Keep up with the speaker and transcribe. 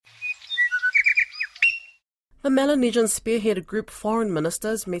The Melanesian Spearhead Group foreign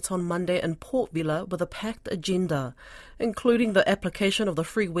ministers met on Monday in Port Vila with a packed agenda, including the application of the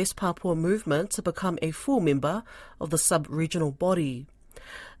Free West Papua movement to become a full member of the sub-regional body.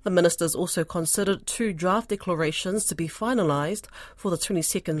 The ministers also considered 2 draft declarations to be finalised for the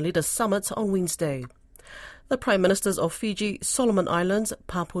 22nd Leaders Summit on Wednesday. The Prime Ministers of Fiji, Solomon Islands,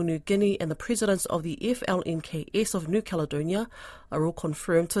 Papua New Guinea and the Presidents of the FLNKS of New Caledonia are all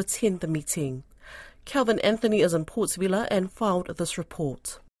confirmed to attend the meeting. Calvin Anthony is in Port Vila and filed this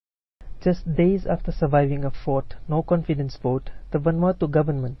report. Just days after surviving a fought no-confidence vote, the Vanuatu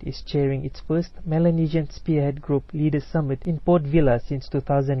government is chairing its first Melanesian Spearhead Group Leaders Summit in Port Vila since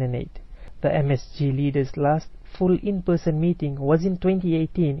 2008. The MSG leaders' last full in-person meeting was in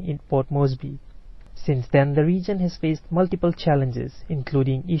 2018 in Port Moresby. Since then, the region has faced multiple challenges,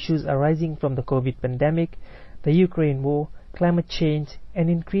 including issues arising from the COVID pandemic, the Ukraine war, climate change, and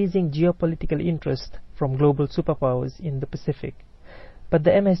increasing geopolitical interest from global superpowers in the Pacific. But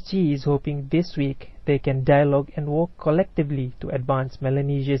the MSG is hoping this week they can dialogue and work collectively to advance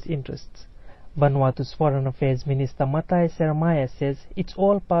Melanesia's interests. Vanuatu's Foreign Affairs Minister Matai Seremaya says it's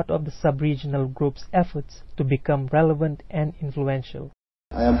all part of the sub-regional group's efforts to become relevant and influential.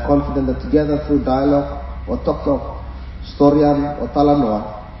 I am confident that together through dialogue or tok-tok, Storian or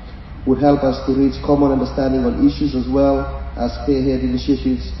Talanoa would help us to reach common understanding on issues as well as spearhead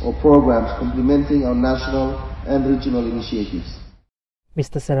initiatives or programs complementing our national and regional initiatives.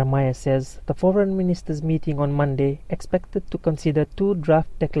 Mr. Seremaya says the foreign ministers meeting on Monday expected to consider 2 draft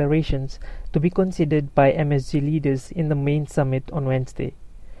declarations to be considered by MSG leaders in the main summit on Wednesday.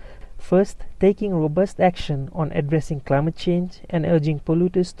 First, taking robust action on addressing climate change and urging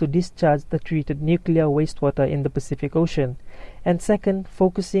polluters to discharge the treated nuclear wastewater in the Pacific Ocean, and second,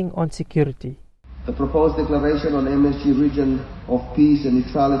 focusing on security. The proposed declaration on MSG region of peace and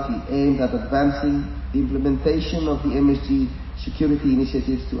neutrality aimed at advancing the implementation of the MSG security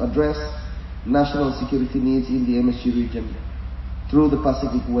initiatives to address national security needs in the MSG region through the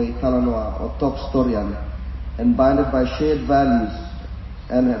Pacific Way, Talanoa or Top Storian, and bounded by shared values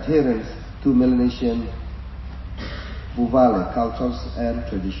and adherence to Melanesian Vuvale cultures and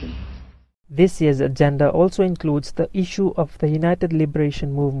traditions. This year's agenda also includes the issue of the United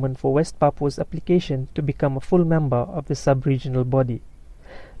Liberation Movement for West Papua's application to become a full member of the sub-regional body.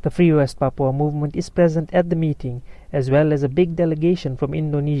 The Free West Papua movement is present at the meeting, as well as a big delegation from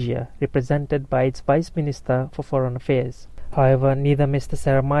Indonesia, represented by its Vice Minister for Foreign Affairs. However, neither Mr.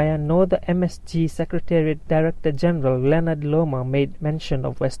 Seremaya nor the MSG Secretariat Director General Leonard Loma made mention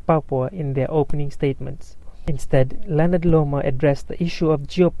of West Papua in their opening statements. Instead, Leonard Loma addressed the issue of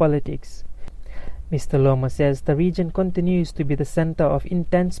geopolitics. Mr. Loma says the region continues to be the center of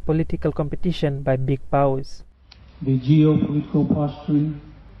intense political competition by big powers. The geopolitical posturing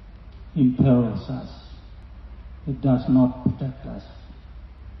imperils us. It does not protect us.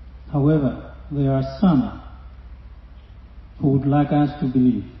 However, there are some who would like us to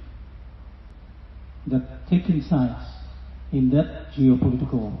believe that taking sides in that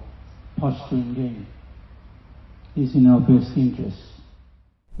geopolitical posturing game is in our best interest.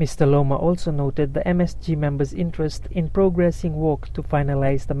 Mr. Loma also noted the MSG members' interest in progressing work to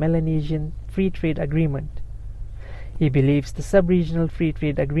finalize the Melanesian Free Trade Agreement. He believes the sub-regional free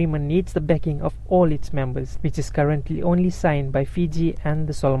trade agreement needs the backing of all its members, which is currently only signed by Fiji and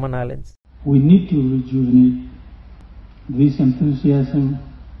the Solomon Islands. We need to rejuvenate this enthusiasm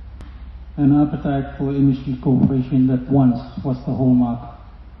and appetite for MSG cooperation that once was the hallmark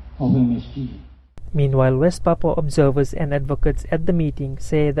of MSG. Meanwhile, West Papua observers and advocates at the meeting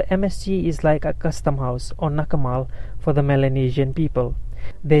say the MSG is like a custom house or nakamal for the Melanesian people.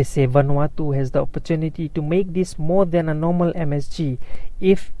 They say Vanuatu has the opportunity to make this more than a normal MSG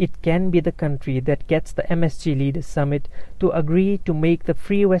if it can be the country that gets the MSG Leaders Summit to agree to make the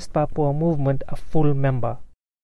Free West Papua movement a full member.